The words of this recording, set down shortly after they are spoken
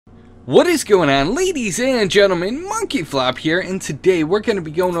What is going on, ladies and gentlemen? MonkeyFlop here, and today we're going to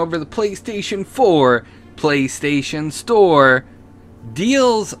be going over the PlayStation 4 PlayStation Store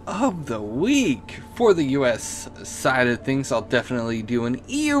deals of the week. For the US side of things, I'll definitely do an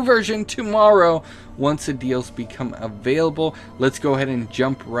EU version tomorrow once the deals become available. Let's go ahead and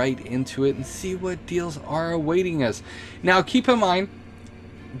jump right into it and see what deals are awaiting us. Now, keep in mind,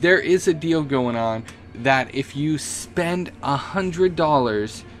 there is a deal going on that if you spend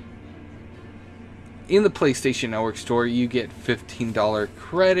 $100 in the PlayStation Network store, you get $15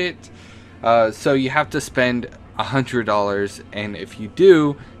 credit. So you have to spend $100, and if you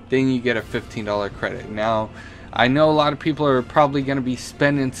do, then you get a $15 credit. Now, I know a lot of people are probably going to be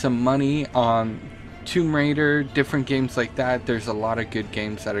spending some money on Tomb Raider, different games like that. There's a lot of good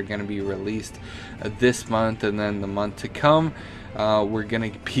games that are going to be released this month, and then the month to come, we're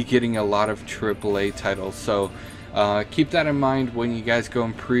going to be getting a lot of AAA titles. So keep that in mind when you guys go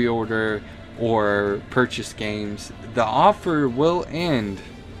and pre-order or purchase games. The offer will end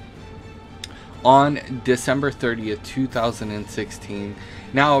on December 30th, 2016.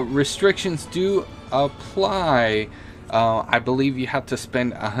 Now, restrictions do apply. I believe you have to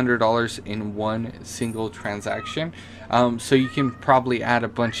spend $100 in one single transaction. So you can probably add a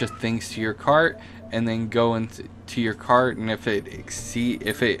bunch of things to your cart and then go into your cart, and if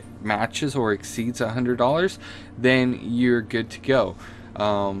it matches or exceeds $100, then you're good to go.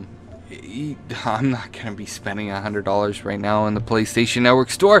 I'm not going to be spending $100 right now in the PlayStation Network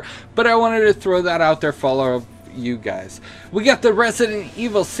store, but I wanted to throw that out there for all of you guys. We got the Resident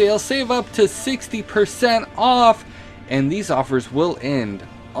Evil sale, save up to 60% off, and these offers will end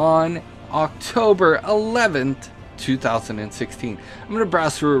on October 11th, 2016. I'm going to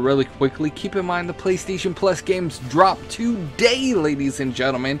browse through it really quickly. Keep in mind the PlayStation Plus games drop today, ladies and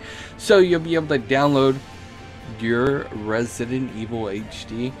gentlemen, so you'll be able to download your Resident Evil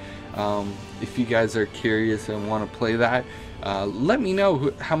HD. If you guys are curious and want to play that, let me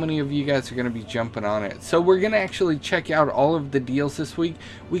know how many of you guys are going to be jumping on it. So we're going to actually check out all of the deals this week.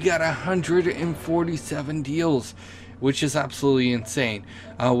 We got 147 deals, which is absolutely insane.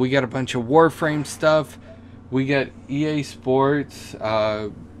 We got a bunch of Warframe stuff. We got EA Sports,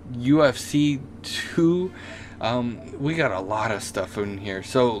 UFC 2. We got a lot of stuff in here,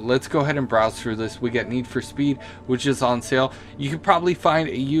 so let's go ahead and browse through this. We got Need for Speed, which is on sale. You can probably find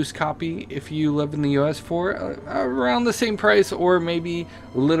a used copy if you live in the US for around the same price, or maybe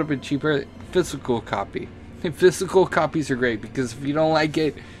a little bit cheaper. Physical copy. Physical copies are great because if you don't like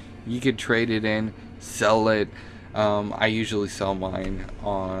it, you could trade it in, sell it. I usually sell mine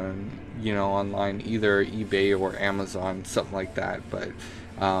on online, either eBay or Amazon, something like that, but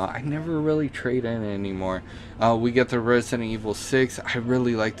I never really trade in anymore. We got the Resident Evil 6. I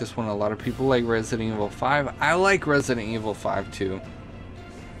really like this one. A lot of people like Resident Evil 5. I like Resident Evil 5 too.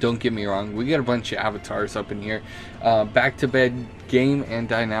 Don't get me wrong. We got a bunch of avatars up in here. Back to Bed game and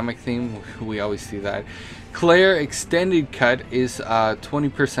dynamic theme. We always see that. Claire Extended Cut is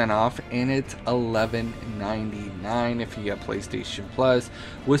 20% off, and it's $11.99 if you got PlayStation Plus.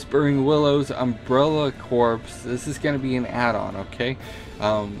 Whispering Willows, Umbrella Corps. This is going to be an add-on, okay?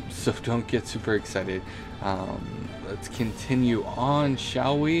 So don't get super excited. Let's continue on,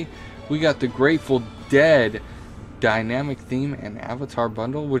 shall we? We got the Grateful Dead dynamic theme and avatar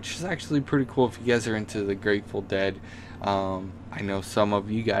bundle, which is actually pretty cool if you guys are into the Grateful Dead. I know some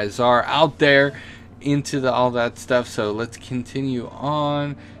of you guys are out there into all that stuff, so let's continue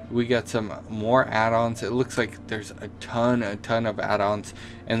on. We got some more add-ons. It looks like there's a ton of add-ons,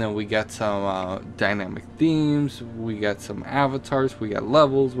 and then we got some dynamic themes, we got some avatars, we got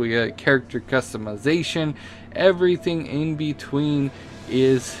levels, we got character customization. Everything in between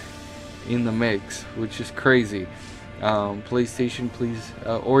is in the mix, which is crazy. PlayStation, please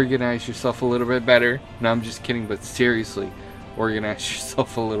organize yourself a little bit better. No, I'm just kidding, but seriously, organize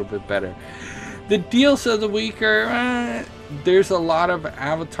yourself a little bit better. The deals of the week are, there's a lot of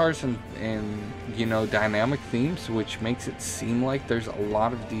avatars and dynamic themes, which makes it seem like there's a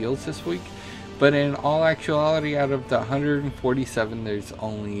lot of deals this week. But in all actuality, out of the 147, there's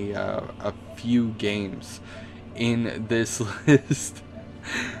only a few games in this list.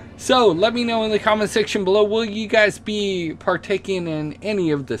 So let me know in the comment section below, will you guys be partaking in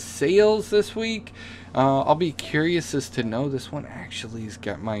any of the sales this week? I'll be curious as to know. This one actually has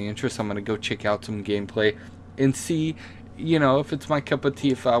got my interest. I'm going to go check out some gameplay and see, if it's my cup of tea,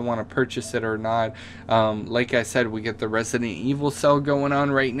 if I want to purchase it or not. Like I said, we get the Resident Evil sale going on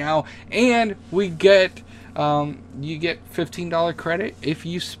right now, and we get you get $15 credit if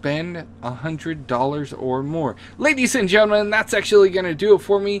you spend $100 or more. Ladies and gentlemen, that's actually going to do it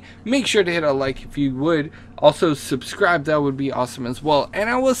for me. Make sure to hit a like if you would. Also subscribe, that would be awesome as well. And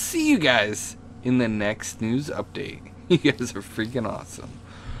I will see you guys in the next news update. You guys are freaking awesome.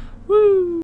 Woo!